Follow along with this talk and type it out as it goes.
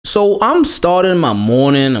So I'm starting my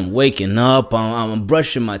morning. I'm waking up. I'm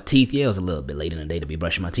brushing my teeth. Yeah, it was a little bit late in the day to be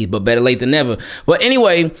brushing my teeth, but better late than never. But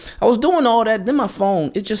anyway, I was doing all that. Then my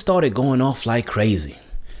phone, it just started going off like crazy.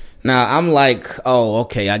 Now I'm like, oh,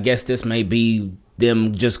 okay. I guess this may be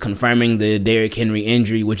them just confirming the Derrick Henry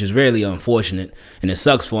injury, which is really unfortunate, and it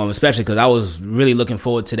sucks for him, especially because I was really looking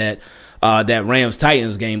forward to that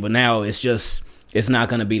Rams-Titans game. But now it's not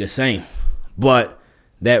going to be the same. But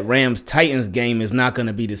that Rams-Titans game is not going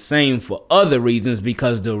to be the same for other reasons,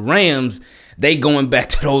 because the Rams, they going back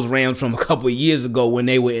to those Rams from a couple of years ago when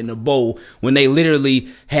they were in the bowl, when they literally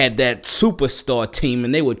had that superstar team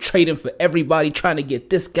and they were trading for everybody, trying to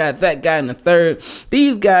get this guy, that guy, and the third.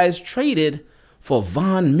 These guys traded for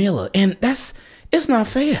Von Miller, and it's not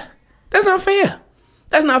fair. That's not fair.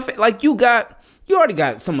 That's not fair. Like, you already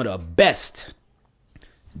got some of the best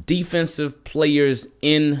defensive players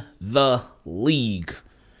in the league.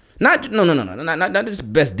 Not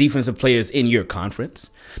just best defensive players in your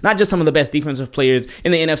conference. Not just some of the best defensive players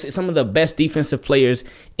in the NFC. Some of the best defensive players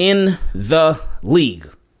in the league.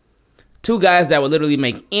 Two guys that would literally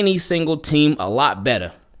make any single team a lot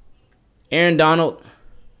better. Aaron Donald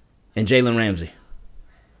and Jalen Ramsey.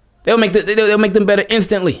 They'll make them better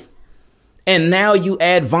instantly. And now you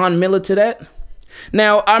add Von Miller to that.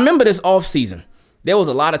 Now, I remember this offseason. There was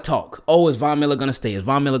a lot of talk. Oh, is Von Miller going to stay? Is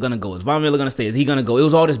Von Miller going to go? Is Von Miller going to stay? Is he going to go? It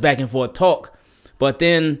was all this back and forth talk. But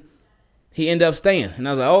then he ended up staying. And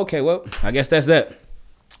I was like, oh, okay, well, I guess that's that.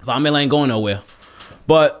 Von Miller ain't going nowhere.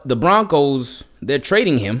 But the Broncos, they're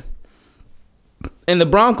trading him. And the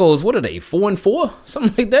Broncos, what are they, 4-4?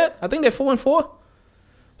 Something like that? I think they're 4-4.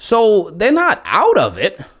 So they're not out of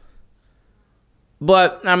it.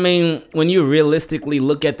 But, I mean, when you realistically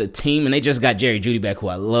look at the team, and they just got Jerry Jeudy back, who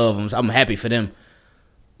I love him, so I'm happy for them.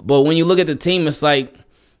 But when you look at the team, it's like,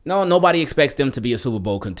 no, nobody expects them to be a Super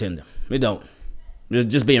Bowl contender. They don't. They're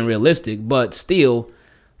just being realistic. But still,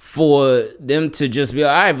 for them to just be, all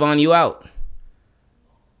right, Von, you out.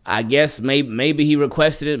 I guess maybe he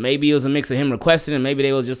requested it. Maybe it was a mix of him requesting it. Maybe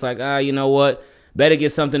they was just like, you know what? Better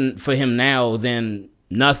get something for him now than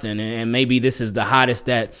nothing. And maybe this is the hottest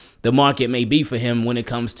that the market may be for him when it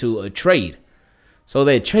comes to a trade. So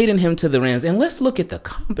they're trading him to the Rams. And let's look at the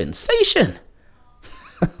compensation.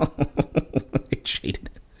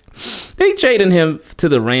 They traded him to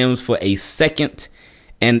the Rams for a second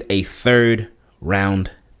and a third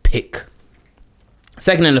round pick.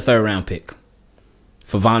 Second and a third round pick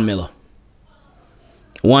for Von Miller.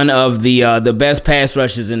 One of the best pass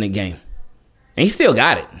rushers in the game. And he still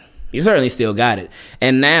got it. He certainly still got it.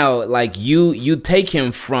 And now, like, you take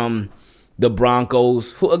him from the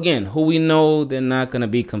Broncos, who we know they're not going to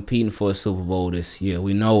be competing for a Super Bowl this year.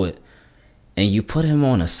 We know it. And you put him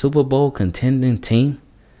on a Super Bowl contending team,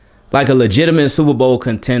 like a legitimate Super Bowl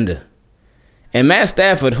contender. And Matt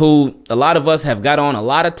Stafford, who a lot of us have got on a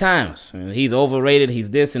lot of times, he's overrated,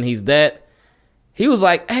 he's this and he's that. He was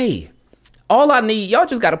like, hey, all I need, y'all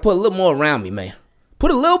just got to put a little more around me, man.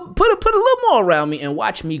 Put a little more around me and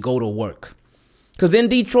watch me go to work. Because in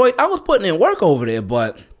Detroit, I was putting in work over there,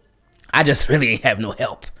 but I just really ain't have no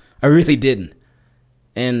help. I really didn't.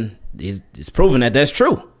 And it's proven that that's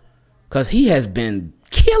true. Because he has been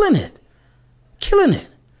killing it. Killing it.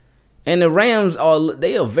 And the Rams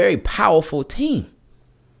they are a very powerful team.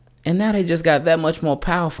 And now they just got that much more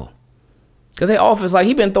powerful. Because their offense, like,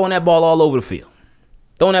 he been throwing that ball all over the field.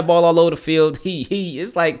 Throwing that ball all over the field.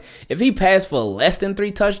 It's like, if he passed for less than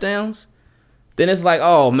 3 touchdowns, then it's like,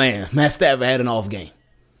 oh man, Matt Stafford had an off game.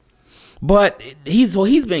 But he's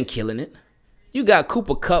been killing it. You got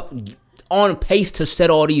Cooper Kupp on pace to set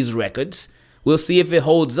all these records. We'll see if it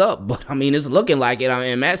holds up. But, I mean, it's looking like it. I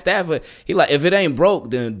mean, Matt Stafford, he like, if it ain't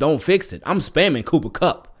broke, then don't fix it. I'm spamming Cooper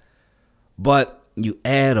Kupp. But you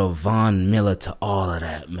add a Von Miller to all of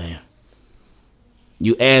that, man.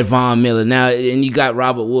 You add Von Miller. Now, and you got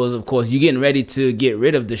Robert Woods, of course. You're getting ready to get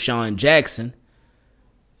rid of Deshaun Jackson.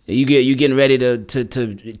 You getting ready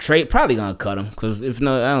to trade. Probably going to cut him. Because if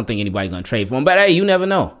not, I don't think anybody's going to trade for him. But, hey, you never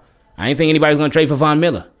know. I ain't think anybody's going to trade for Von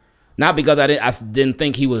Miller. Not because I didn't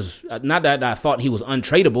think he was, not that I thought he was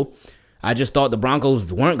untradeable. I just thought the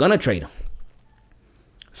Broncos weren't going to trade him.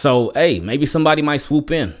 So, hey, maybe somebody might swoop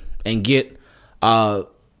in and get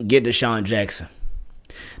Deshaun Jackson.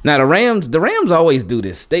 Now, the Rams always do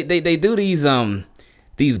this. They do these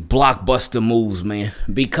blockbuster moves, man,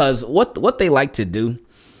 because what they like to do,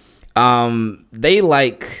 they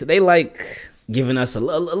like giving us a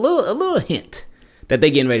little hint that they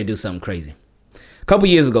getting ready to do something crazy. A couple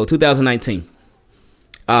years ago, 2019,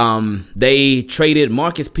 they traded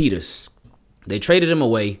Marcus Peters. They traded him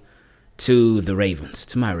away to the Ravens,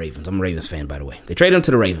 to my Ravens. I'm a Ravens fan, by the way. They traded him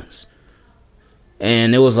to the Ravens.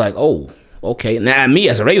 And it was like, oh, okay. Now, me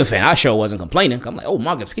as a Raven fan, I sure wasn't complaining. I'm like, oh,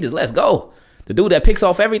 Marcus Peters, let's go. The dude that picks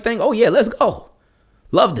off everything, oh, yeah, let's go.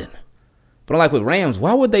 Loved it. But I'm like, with Rams,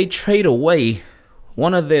 why would they trade away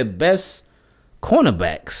one of their best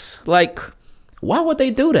cornerbacks? Like, why would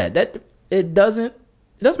they do that? It doesn't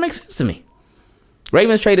make sense to me.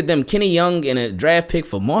 Ravens traded them Kenny Young and a draft pick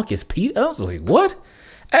for Marcus Peters. I was like, what?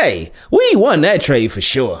 Hey, we won that trade for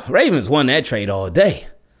sure. Ravens won that trade all day.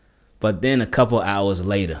 But then a couple hours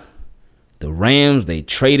later, the Rams, they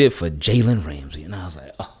traded for Jalen Ramsey. And I was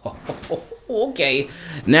like, oh, okay.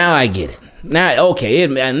 Now I get it. Now, okay,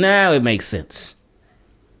 now it makes sense.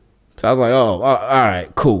 So I was like, oh, all right,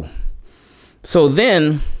 cool. So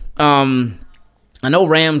then, I know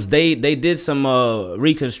Rams, they did some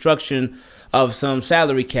reconstruction of some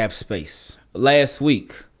salary cap space last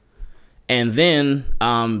week. And then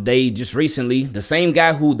they just recently, the same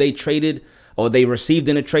guy who they traded or they received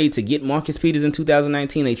in a trade to get Marcus Peters in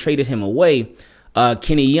 2019, they traded him away,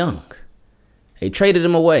 Kenny Young. They traded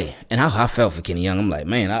him away. And I felt for Kenny Young. I'm like,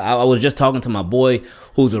 man, I was just talking to my boy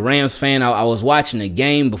who's a Rams fan. I was watching the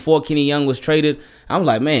game before Kenny Young was traded. I'm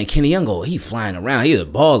like, man, Kenny Young, he flying around. He's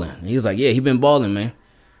balling. He was like, yeah, he been balling, man.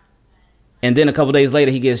 And then a couple days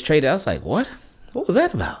later, he gets traded. I was like, what? What was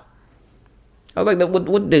that about? I was like,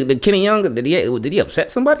 what did Kenny Young, did he upset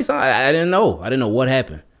somebody? I didn't know. I didn't know what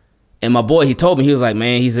happened. And my boy, he told me, he was like,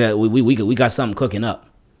 man, he said, we got something cooking up.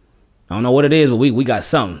 I don't know what it is, but we got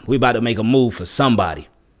something. We about to make a move for somebody.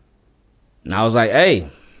 And I was like, hey,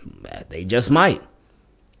 they just might.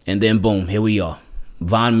 And then boom, here we are.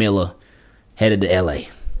 Von Miller headed to LA.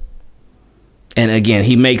 And again,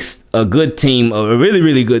 he makes a good team, a really,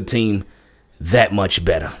 really good team, that much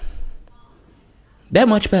better. That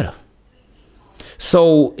much better.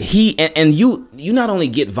 So he and you not only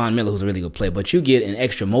get Von Miller, who's a really good player, but you get an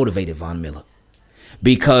extra motivated Von Miller.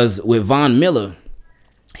 Because with Von Miller,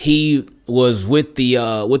 he was with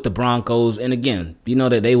the Broncos, and again, you know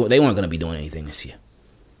that they weren't going to be doing anything this year.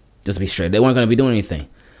 Just to be straight, they weren't going to be doing anything.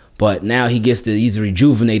 But now he's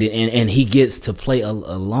rejuvenated, and he gets to play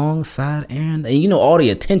alongside Aaron. And you know all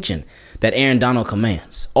the attention that Aaron Donald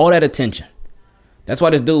commands, all that attention. That's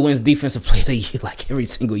why this dude wins Defensive Player of the Year like every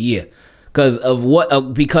single year.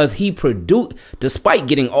 Because he produced, despite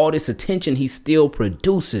getting all this attention, he still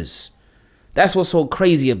produces. That's what's so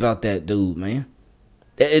crazy about that dude, man.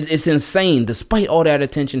 It's insane. Despite all that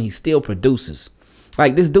attention, he still produces.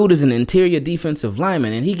 Like, this dude is an interior defensive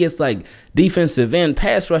lineman, and he gets like defensive end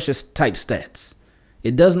pass rusher type stats.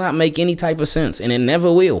 It does not make any type of sense, and it never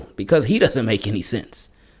will, because he doesn't make any sense.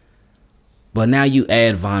 But now you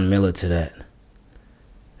add Von Miller to that.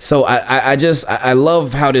 So I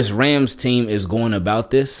love how this Rams team is going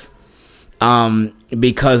about this,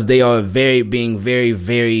 because they are being very,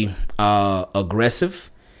 very aggressive,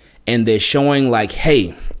 and they're showing like,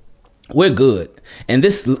 hey, we're good. And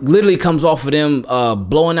this literally comes off of them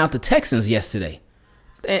blowing out the Texans yesterday.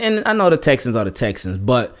 And I know the Texans are the Texans,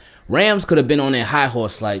 but Rams could have been on their high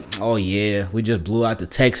horse like, oh yeah, we just blew out the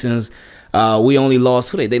Texans. We only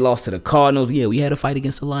lost, they lost to the Cardinals. Yeah, we had a fight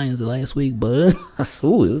against the Lions the last week, but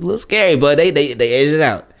ooh, it was a little scary, but they edged it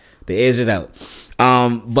out. They edged it out.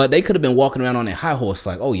 But they could have been walking around on their high horse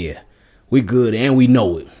like, oh yeah, we good and we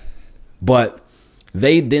know it. But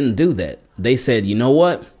they didn't do that. They said, you know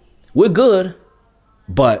what? We're good,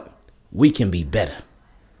 but we can be better.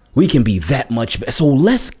 We can be that much better. So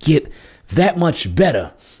let's get that much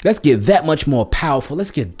better. Let's get that much more powerful.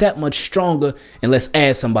 Let's get that much stronger, and let's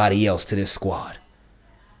add somebody else to this squad.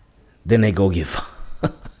 Then they go get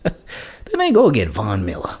Von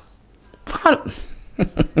Miller.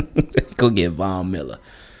 Go get Von Miller.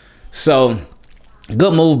 So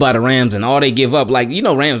good move by the Rams, and all they give up, like, you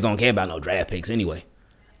know, Rams don't care about no draft picks anyway.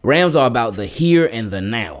 Rams are about the here and the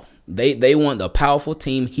now. They want a powerful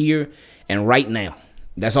team here and right now.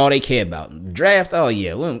 That's all they care about. Draft, oh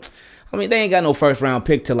yeah, well, I mean, they ain't got no first round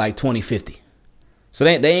pick till like 2050. So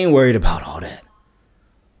they ain't worried about all that.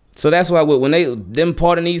 So that's why when them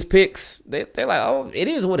parting these picks, they're like, oh, it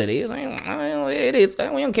is what it is. It is.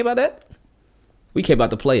 We don't care about that. We care about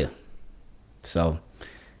the player. So,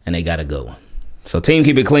 and they got to go. So team,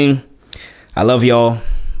 keep it clean. I love y'all.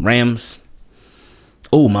 Rams.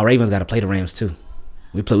 Oh, my Ravens got to play the Rams too.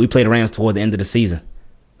 We play the Rams toward the end of the season.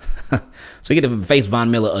 So we get to face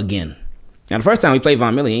Von Miller again. Now, the first time we played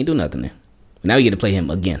Von Miller, he ain't do nothing there. Now we get to play him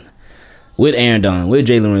again. With Aaron Donald, with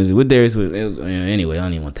Jalen Ramsey, with Darius. Anyway, I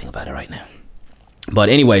don't even want to think about it right now. But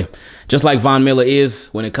anyway, just like Von Miller is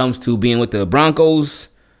when it comes to being with the Broncos,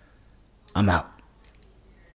 I'm out.